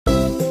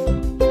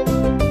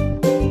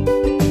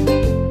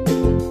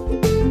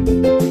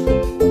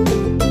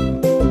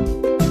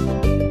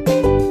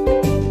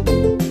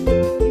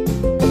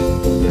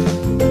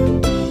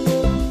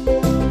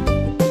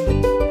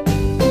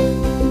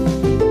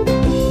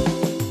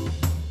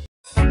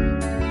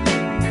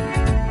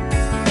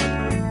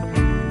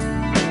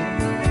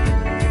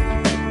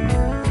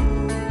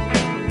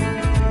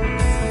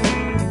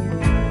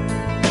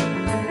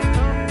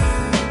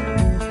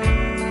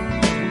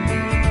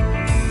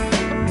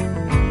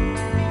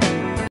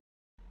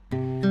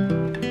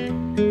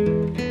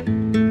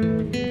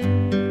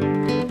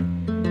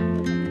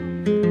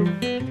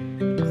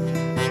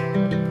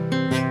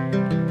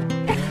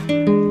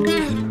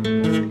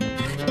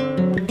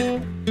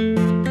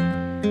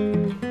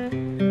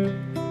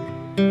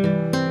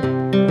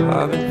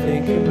I've been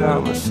thinking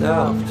about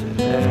myself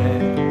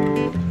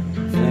today,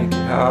 thinking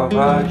how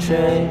I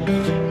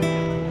changed,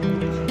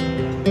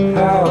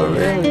 how I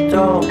really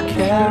don't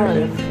care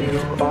if you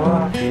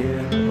are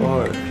here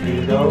or if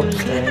you don't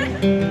stay.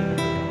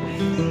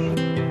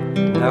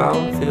 Now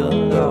I'm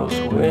feeling those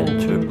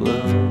winter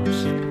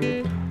blues,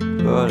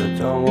 but I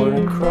don't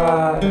wanna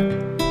cry.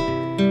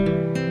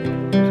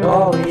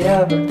 All we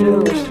ever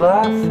do is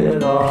laugh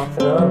it off,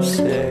 and I'm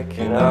sick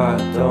and I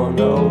don't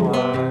know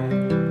why.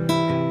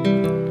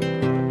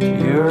 Do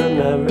you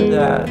remember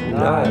that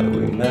night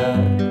we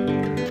met?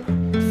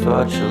 I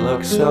thought you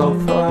looked so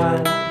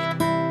fine.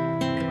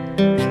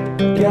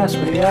 I guess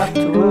we have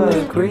to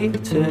agree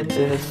to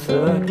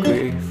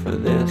disagree for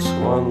this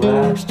one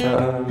last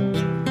time.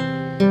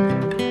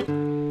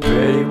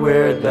 Pretty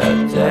weird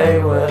that day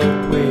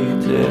when we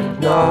did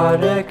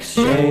not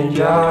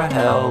exchange our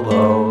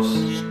hellos.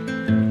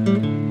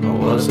 I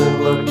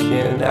wasn't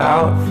looking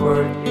out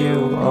for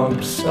you,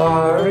 I'm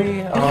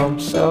sorry, I'm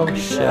so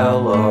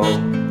shallow.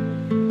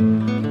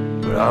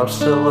 But I'm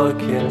still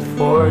looking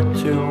forward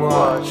to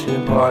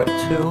watching part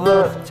 2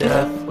 of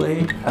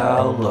Deathly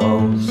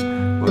Hallows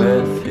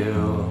with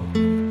you.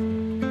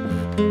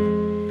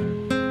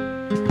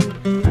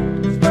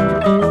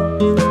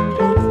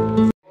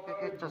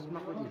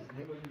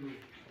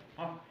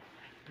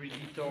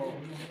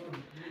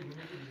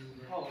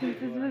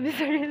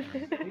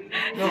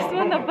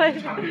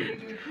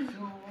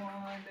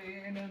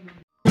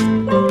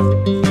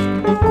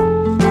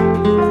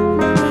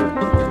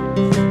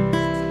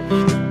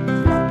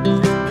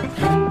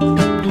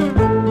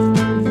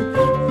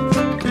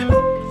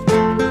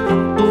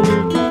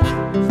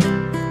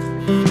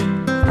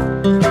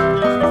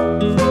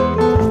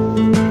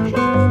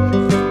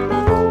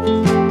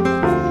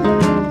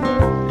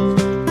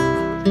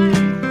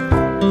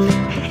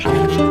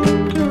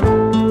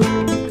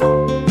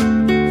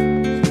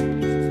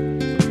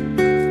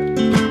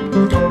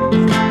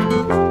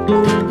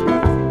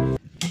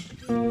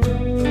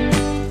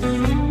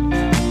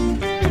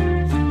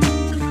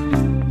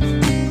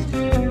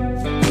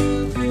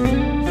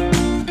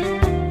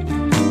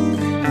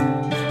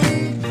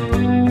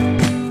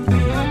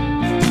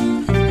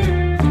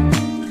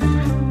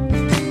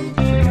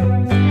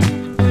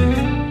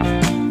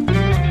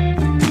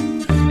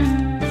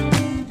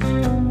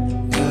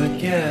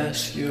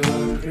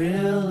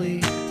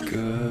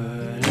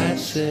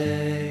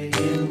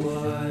 Saying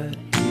what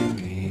you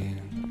mean,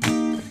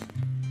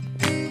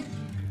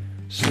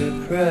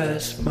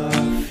 suppress my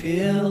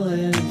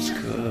feelings,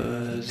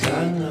 'cause I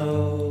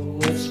know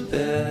what's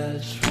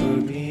best for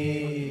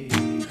me.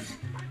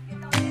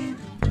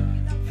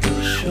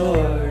 Feel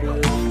short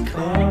of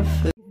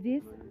confidence. Is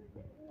this?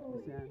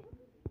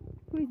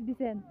 Who is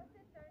Bisan?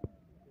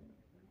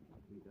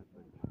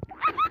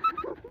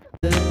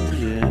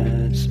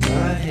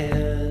 My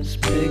hands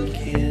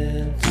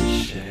begin to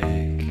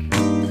shake.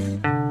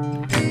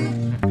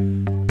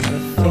 I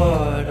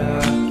thought I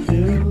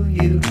knew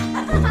you,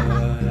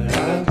 but I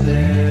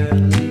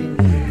barely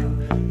knew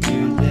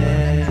your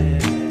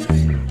name.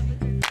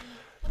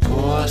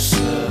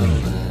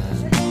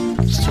 Porcelain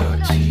stuck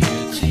to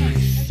your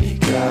teeth, you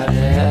got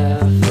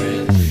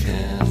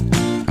everything,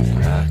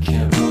 and I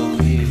can't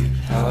believe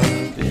how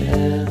I've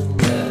been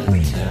let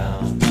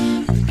down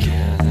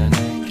again and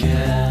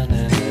again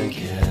and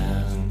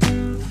again.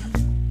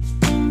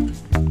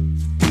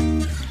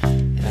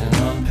 And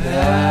I'm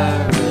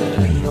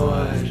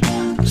paranoid,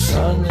 it's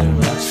under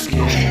my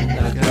skin, I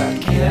got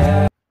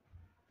care.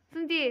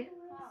 Sunti.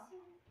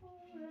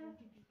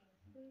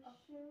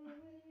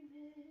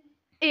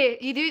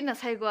 이리 나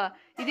살고와.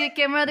 이리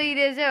카메라도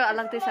이래서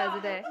알락대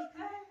사주대.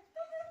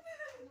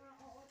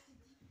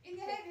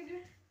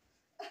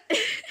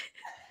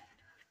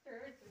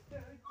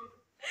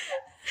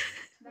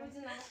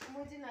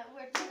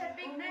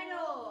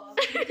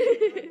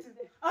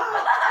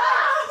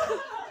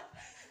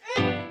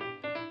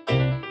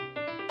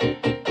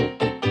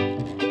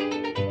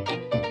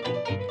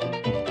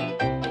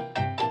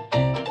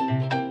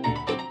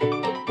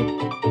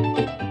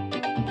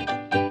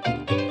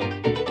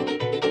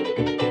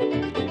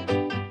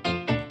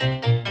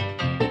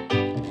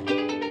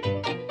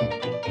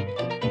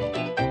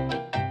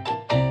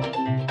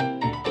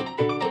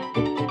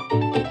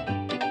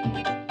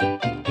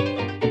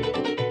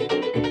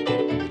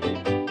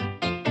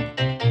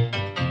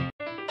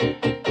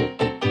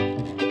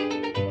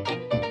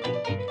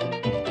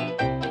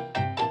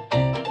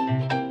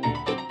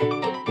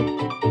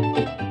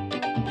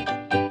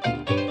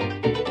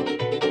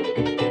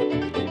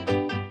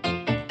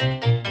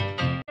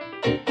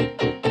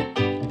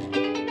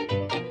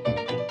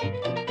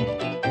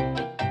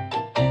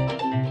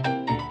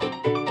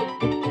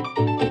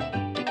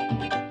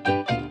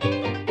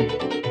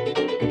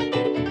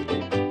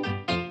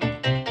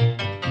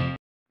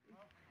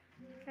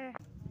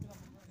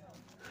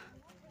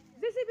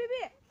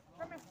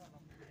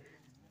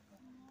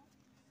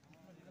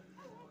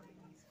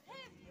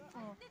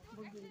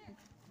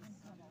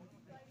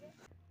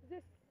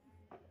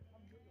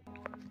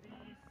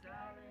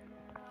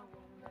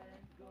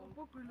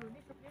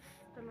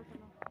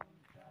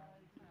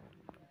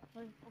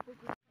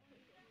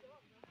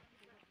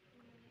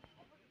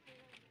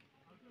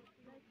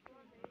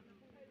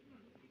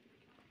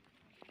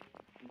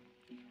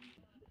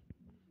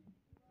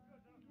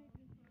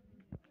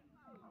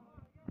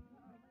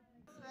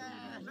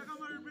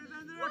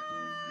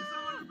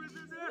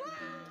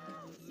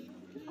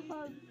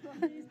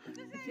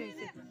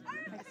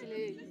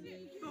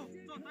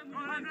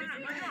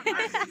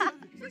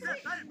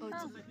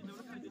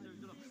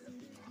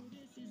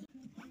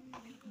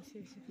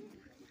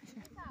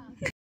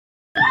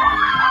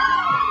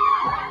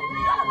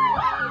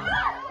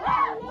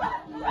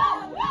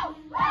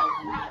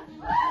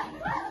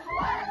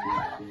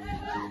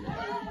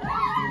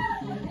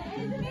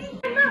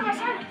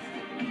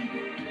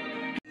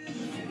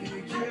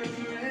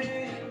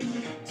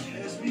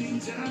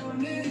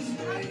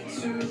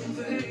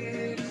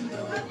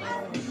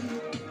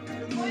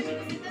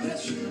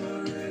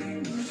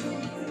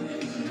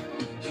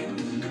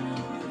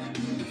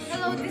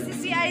 Hello, this is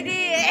CID.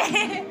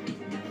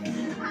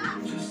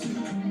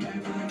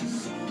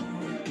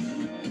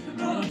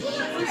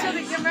 Show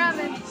the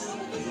cameraman.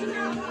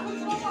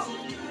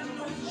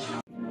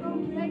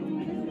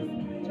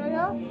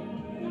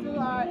 To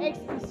our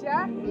ex-Visya,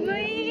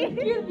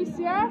 cute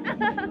Visya.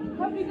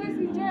 Hope you guys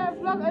enjoy our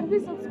vlog and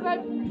please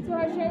subscribe to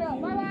our channel.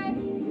 Bye bye.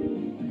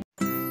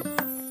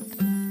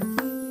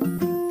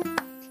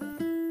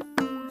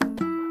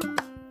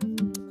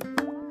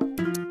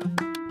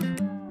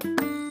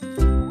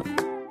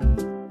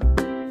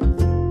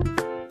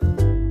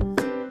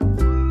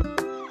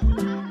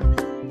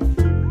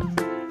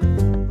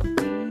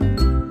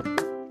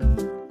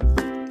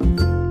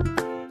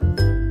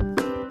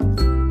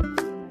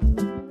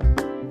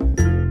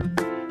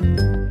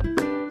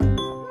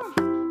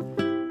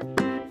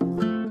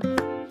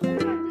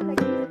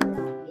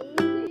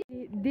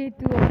 Day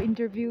 2 of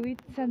interview with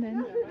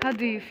Sanan. How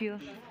do you feel?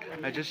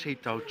 I just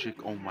hate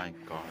Tauchik. Oh my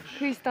gosh.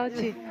 Who is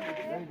Tauchi?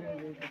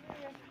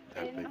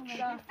 That bitch.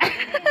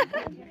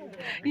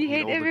 You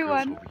hate all the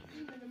everyone. girls over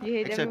here. You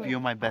hate Except everyone. you,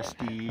 my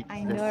bestie.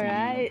 I know,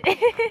 Bestie.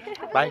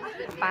 right? Bye.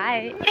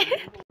 Bye.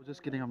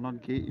 Just kidding. I'm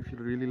not gay. If you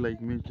really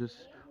like me,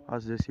 just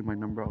ask Jessie my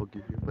number. I'll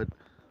give you. But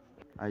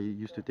I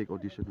used to take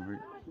audition,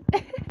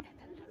 right?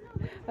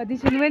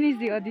 Audition. When is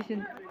the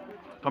audition?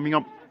 Coming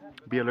up.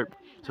 Be alert.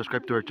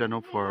 Subscribe to our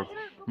channel for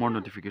more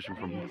notification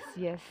from me.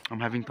 Yes. I'm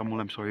having tamul.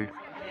 I'm sorry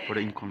for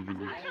the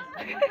inconvenience.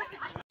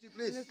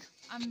 Look,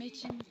 I'm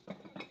matching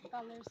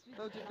colors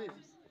with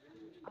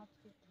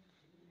outfit.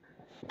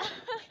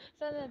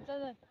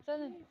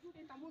 Sanan.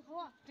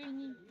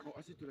 Training.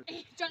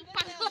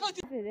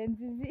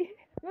 NCC.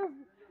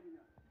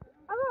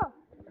 Hello.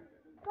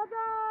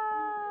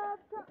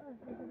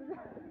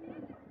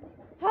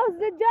 How's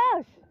the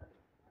Josh?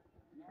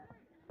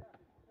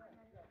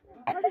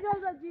 What you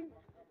guys are doing?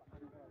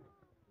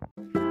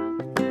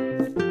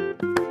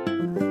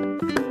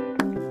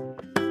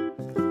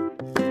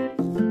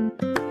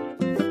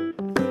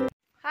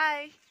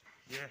 Hi.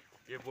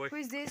 Yeah, boy. Who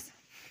is this?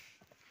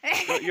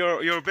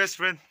 Your best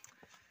friend.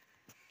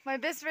 My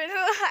best friend. Who?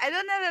 I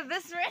don't have a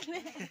best friend.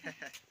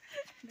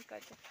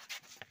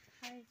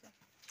 Hi.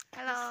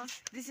 Hello.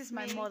 This is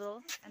my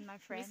model and my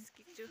friend.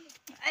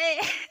 Hey.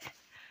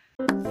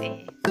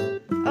 Hey.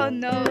 Oh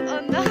no! Oh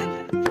no!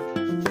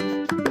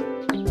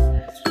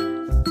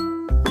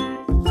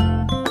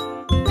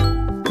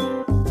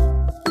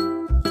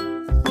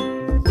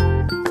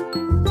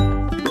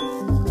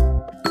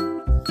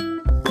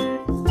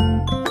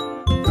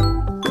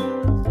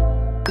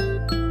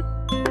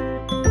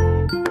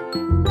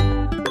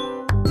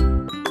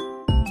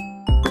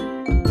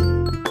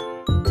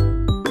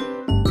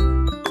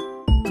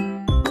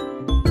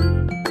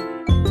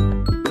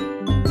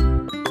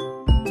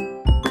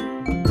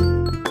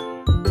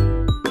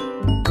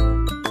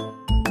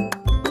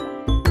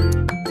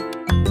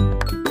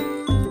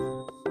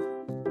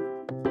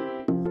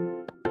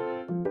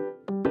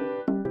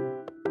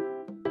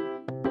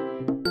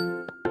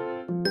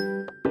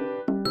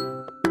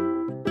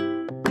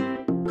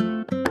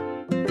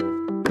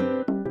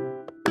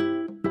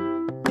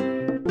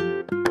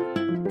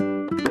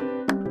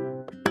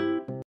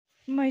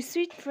 My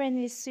sweet friend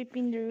is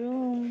sweeping the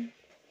room.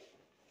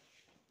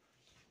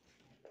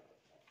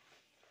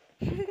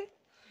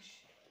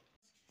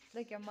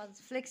 Like your muscles,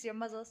 flex your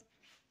muscles.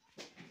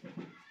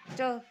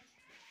 Joe.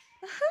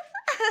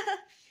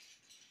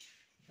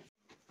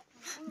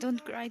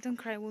 Don't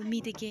cry, we'll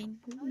meet again.